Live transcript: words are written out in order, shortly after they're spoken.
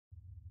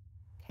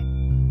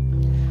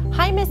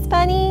Hi, Miss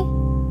Bunny.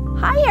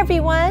 Hi,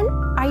 everyone.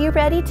 Are you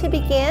ready to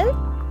begin?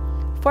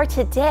 For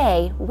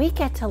today, we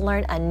get to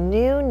learn a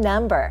new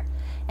number,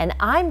 and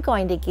I'm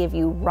going to give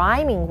you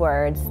rhyming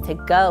words to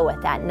go with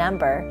that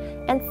number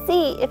and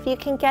see if you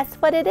can guess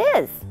what it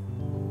is.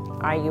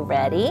 Are you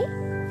ready?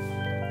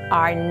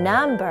 Our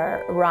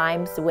number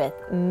rhymes with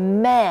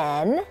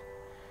men,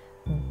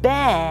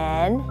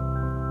 Ben,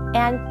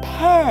 and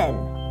pen.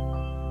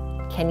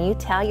 Can you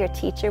tell your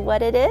teacher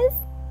what it is?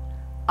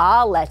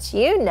 I'll let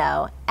you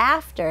know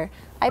after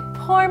I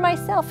pour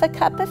myself a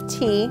cup of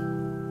tea,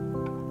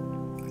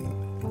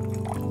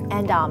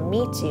 and I'll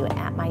meet you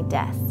at my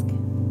desk.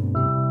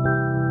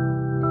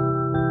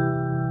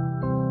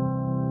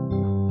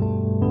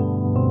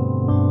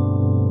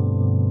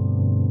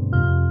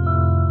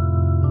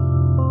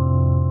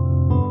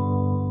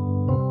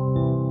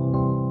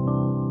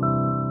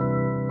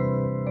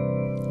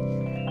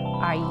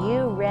 Are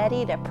you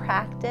ready to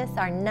practice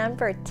our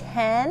number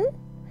 10?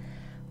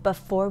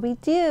 Before we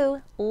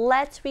do,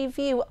 let's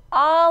review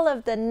all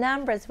of the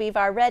numbers we've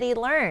already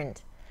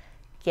learned.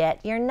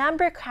 Get your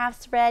number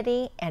crafts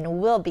ready and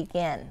we'll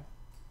begin.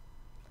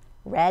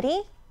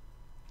 Ready?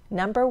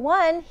 Number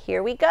 1,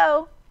 here we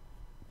go.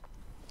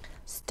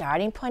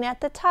 Starting point at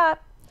the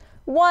top.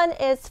 1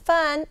 is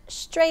fun,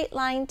 straight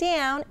line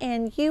down,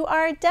 and you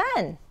are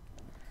done.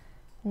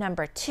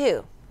 Number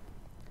 2.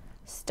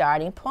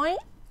 Starting point,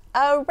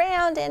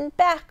 around and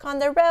back on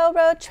the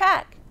railroad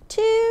track.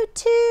 2,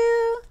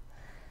 2.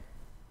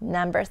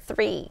 Number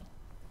 3.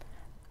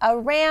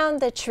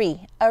 Around the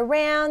tree,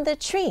 around the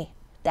tree.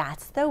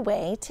 That's the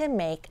way to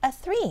make a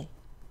 3.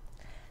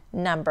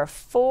 Number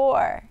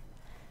 4.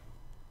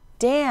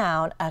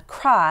 Down,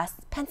 across,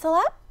 pencil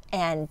up,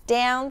 and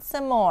down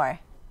some more.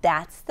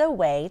 That's the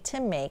way to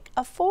make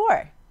a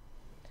 4.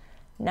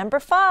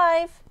 Number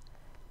 5.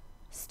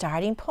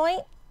 Starting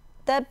point,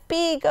 the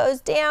bee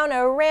goes down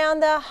around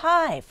the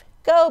hive.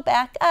 Go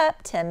back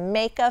up to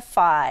make a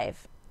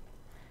 5.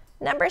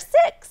 Number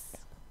 6.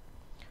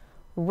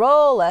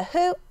 Roll a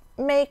hoop,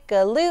 make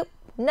a loop.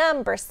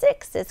 Number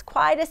 6 is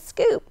quite a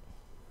scoop.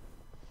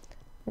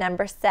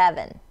 Number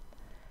 7.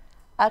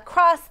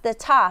 Across the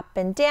top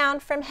and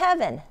down from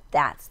heaven.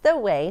 That's the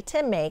way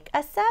to make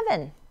a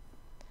 7.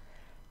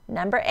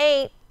 Number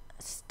 8.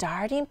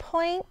 Starting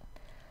point.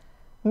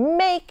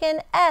 Make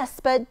an S,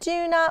 but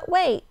do not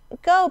wait.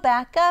 Go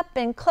back up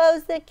and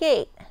close the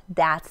gate.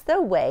 That's the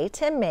way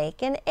to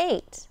make an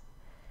 8.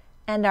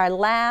 And our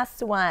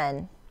last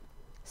one.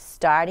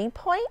 Starting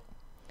point.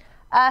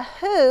 A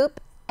hoop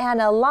and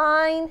a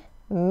line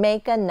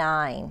make a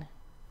 9.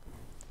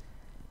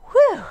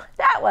 Whew,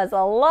 that was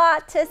a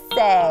lot to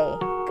say.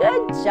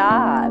 Good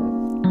job.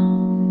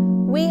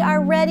 We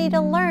are ready to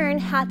learn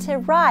how to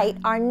write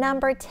our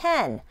number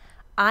 10.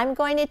 I'm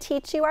going to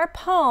teach you our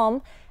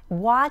poem.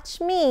 Watch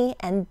me,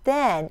 and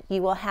then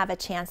you will have a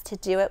chance to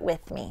do it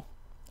with me.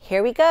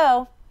 Here we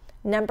go.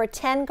 Number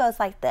 10 goes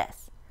like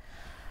this.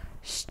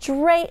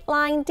 Straight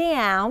line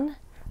down,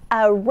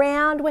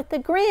 around with a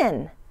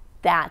grin.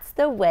 That's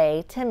the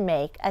way to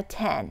make a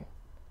 10.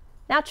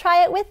 Now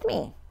try it with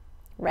me.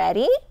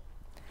 Ready?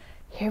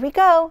 Here we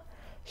go.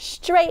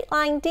 Straight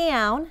line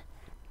down,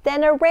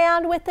 then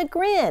around with a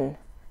grin.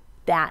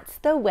 That's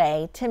the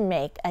way to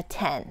make a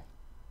 10.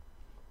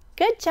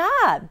 Good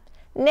job.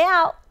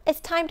 Now it's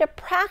time to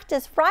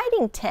practice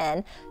writing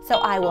 10, so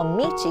I will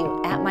meet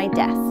you at my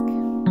desk.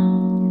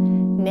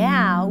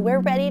 Now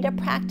we're ready to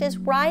practice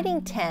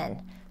writing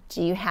 10.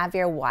 Do you have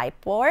your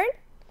whiteboard?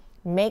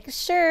 Make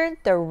sure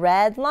the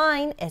red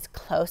line is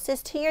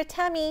closest to your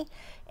tummy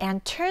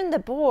and turn the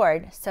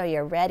board so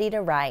you're ready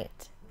to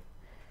write.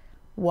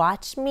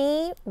 Watch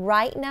me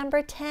write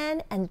number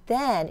 10 and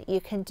then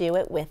you can do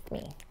it with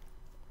me.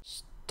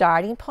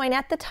 Starting point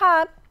at the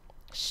top,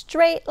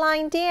 straight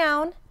line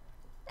down,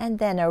 and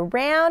then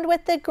around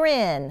with a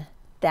grin.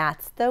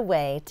 That's the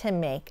way to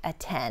make a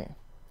 10.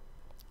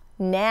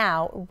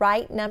 Now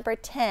write number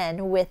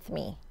 10 with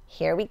me.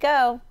 Here we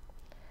go.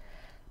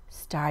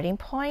 Starting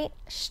point,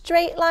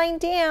 straight line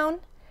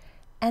down,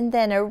 and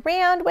then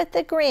around with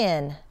a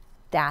grin.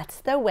 That's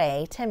the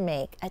way to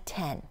make a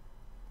 10.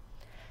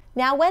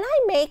 Now when I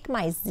make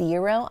my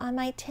 0 on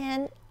my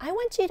 10, I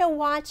want you to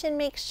watch and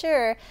make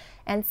sure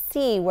and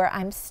see where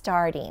I'm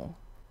starting.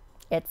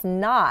 It's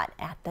not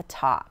at the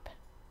top.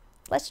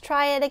 Let's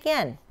try it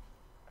again.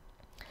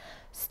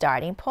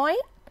 Starting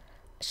point,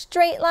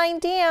 straight line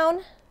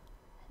down,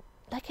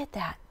 look at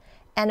that,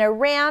 and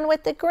around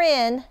with a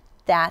grin.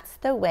 That's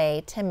the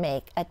way to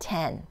make a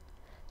 10.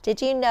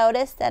 Did you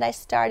notice that I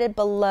started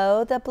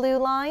below the blue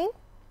line?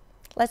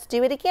 Let's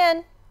do it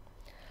again.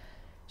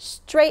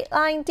 Straight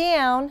line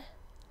down,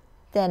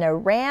 then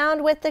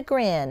around with a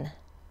grin.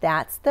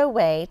 That's the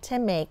way to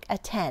make a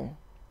 10.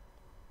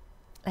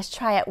 Let's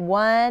try it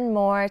one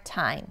more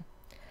time.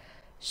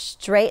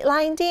 Straight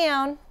line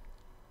down,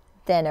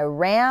 then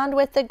around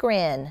with a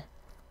grin.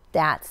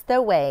 That's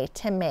the way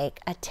to make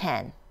a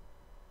 10.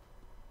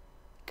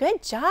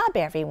 Good job,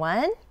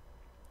 everyone.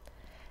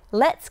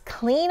 Let's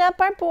clean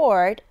up our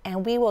board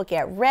and we will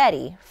get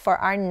ready for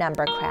our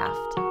number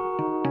craft.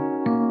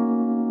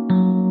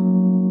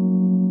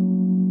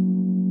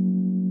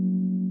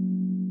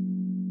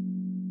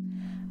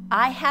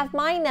 have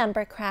my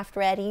number craft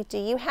ready. Do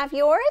you have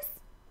yours?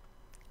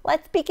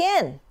 Let's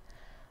begin.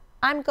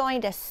 I'm going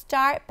to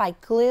start by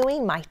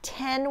gluing my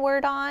 10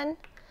 word on.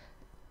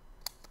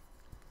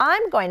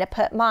 I'm going to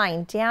put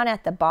mine down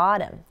at the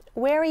bottom.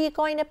 Where are you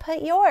going to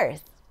put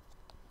yours?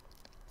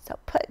 So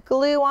put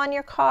glue on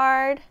your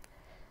card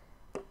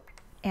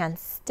and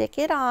stick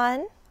it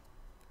on.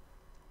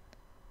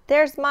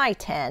 There's my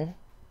 10.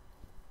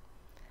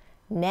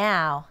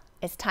 Now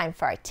it's time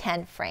for our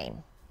 10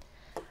 frame.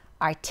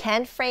 Our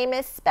 10 frame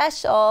is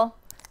special.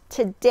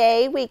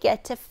 Today we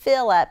get to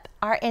fill up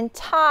our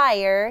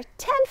entire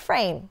 10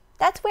 frame.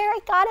 That's where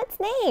it got its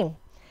name.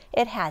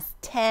 It has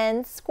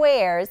 10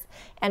 squares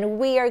and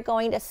we are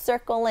going to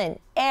circle in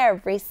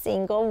every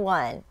single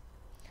one.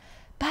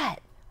 But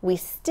we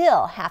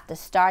still have to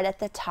start at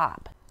the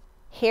top.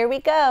 Here we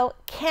go.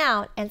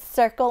 Count and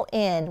circle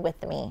in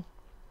with me.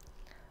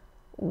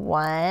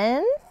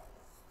 1,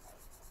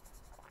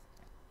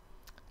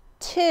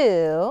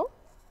 2,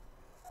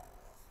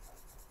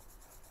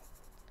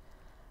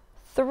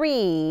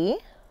 3,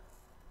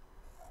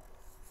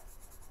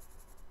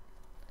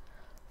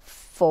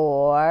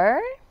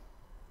 4,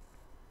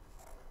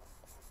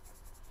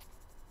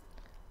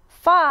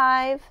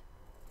 5.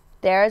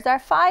 There's our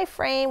 5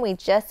 frame. We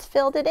just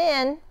filled it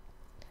in.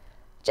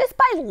 Just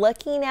by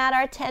looking at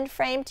our 10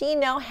 frame, do you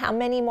know how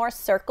many more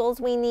circles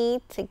we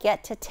need to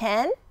get to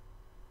 10?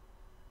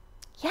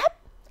 Yep,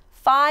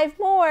 5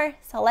 more.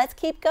 So let's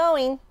keep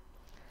going.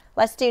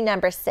 Let's do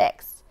number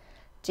 6.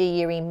 Do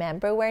you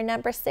remember where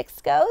number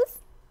 6 goes?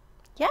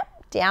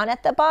 Yep, down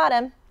at the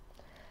bottom.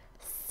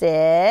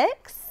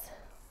 6,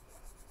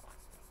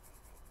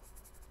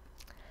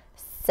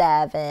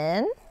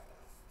 7,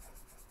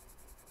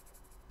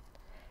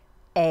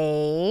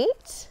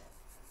 8,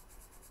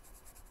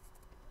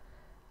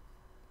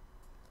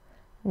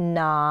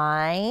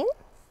 9,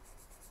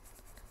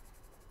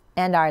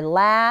 and our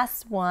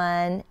last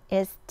one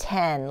is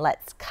 10.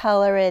 Let's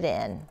color it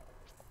in.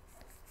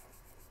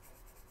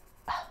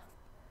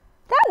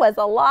 That was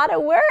a lot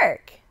of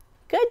work.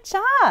 Good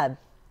job.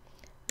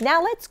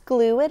 Now let's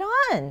glue it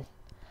on.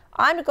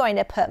 I'm going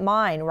to put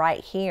mine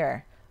right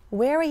here.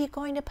 Where are you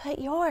going to put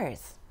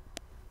yours?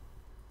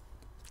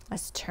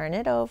 Let's turn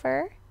it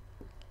over.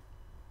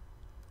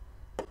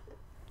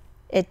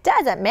 It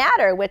doesn't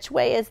matter which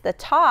way is the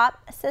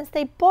top since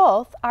they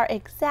both are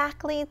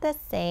exactly the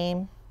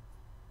same.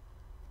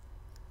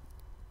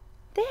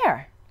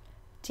 There.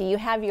 Do you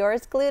have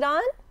yours glued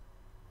on?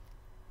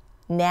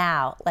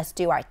 Now let's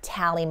do our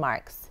tally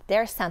marks.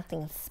 There's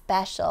something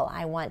special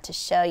I want to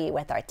show you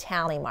with our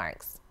tally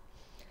marks.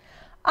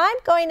 I'm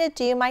going to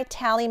do my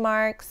tally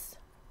marks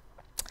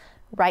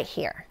right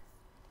here.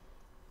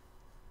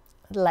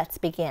 Let's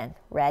begin.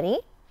 Ready?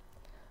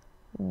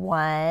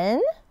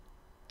 1,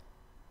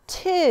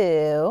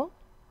 2,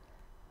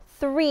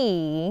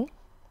 3,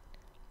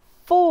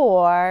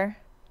 4.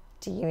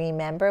 Do you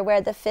remember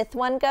where the 5th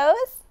one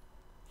goes?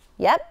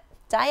 Yep,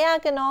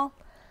 diagonal.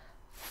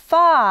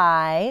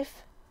 5.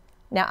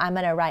 Now I'm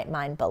going to write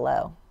mine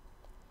below.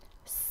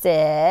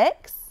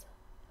 6,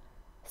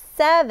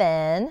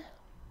 7,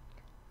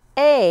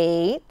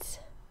 8,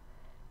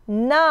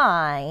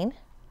 9.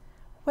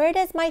 Where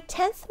does my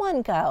 10th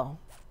one go?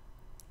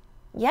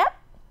 Yep,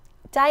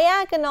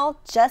 diagonal,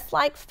 just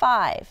like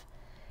 5.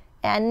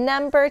 And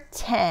number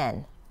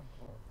 10.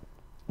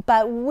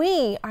 But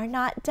we are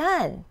not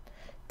done.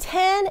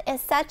 10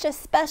 is such a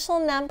special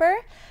number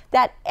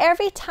that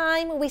every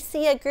time we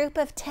see a group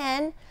of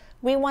 10,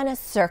 we want to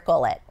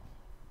circle it.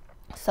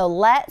 So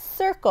let's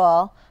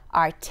circle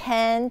our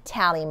 10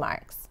 tally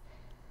marks.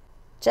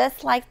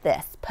 Just like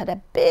this. Put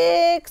a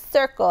big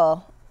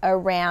circle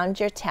around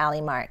your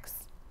tally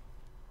marks.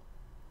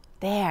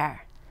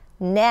 There.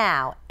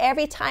 Now,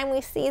 every time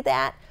we see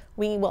that,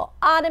 we will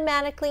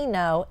automatically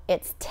know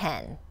it's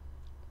 10.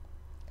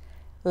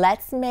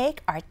 Let's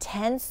make our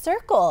 10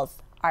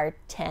 circles, our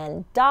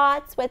 10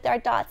 dots with our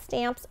dot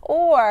stamps,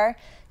 or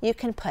you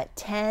can put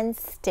 10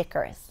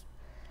 stickers.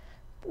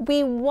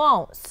 We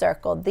won't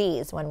circle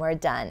these when we're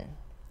done,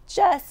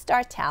 just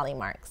our tally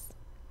marks.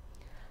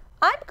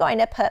 I'm going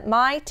to put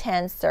my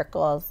 10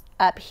 circles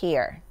up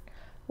here.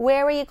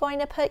 Where are you going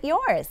to put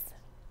yours?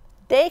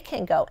 They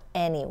can go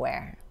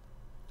anywhere.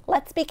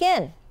 Let's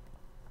begin.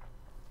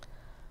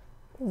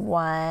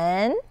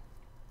 1,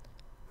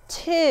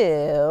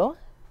 2,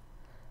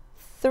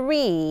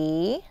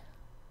 3,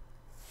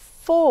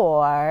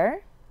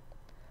 4,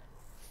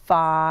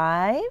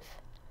 5,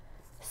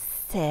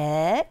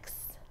 6,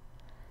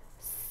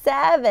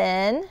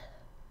 7,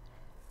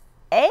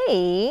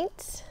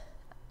 8,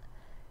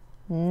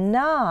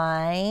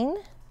 9,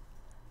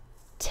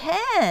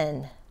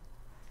 10.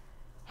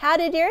 How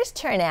did yours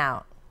turn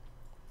out?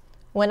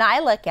 When I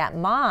look at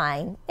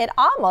mine, it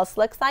almost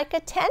looks like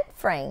a 10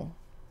 frame.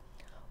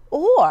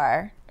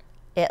 Or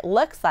it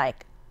looks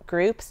like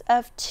groups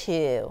of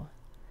 2.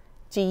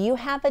 Do you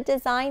have a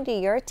design to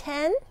your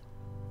 10?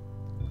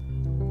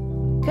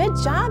 Good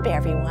job,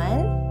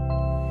 everyone.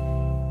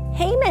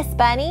 Hey, Miss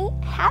Bunny,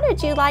 how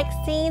did you like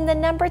seeing the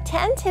number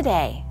 10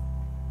 today?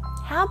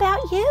 How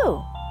about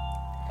you?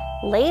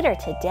 Later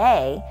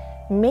today,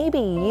 maybe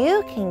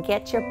you can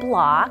get your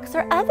blocks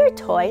or other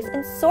toys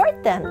and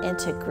sort them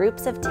into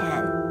groups of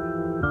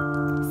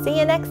 10. See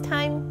you next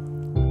time.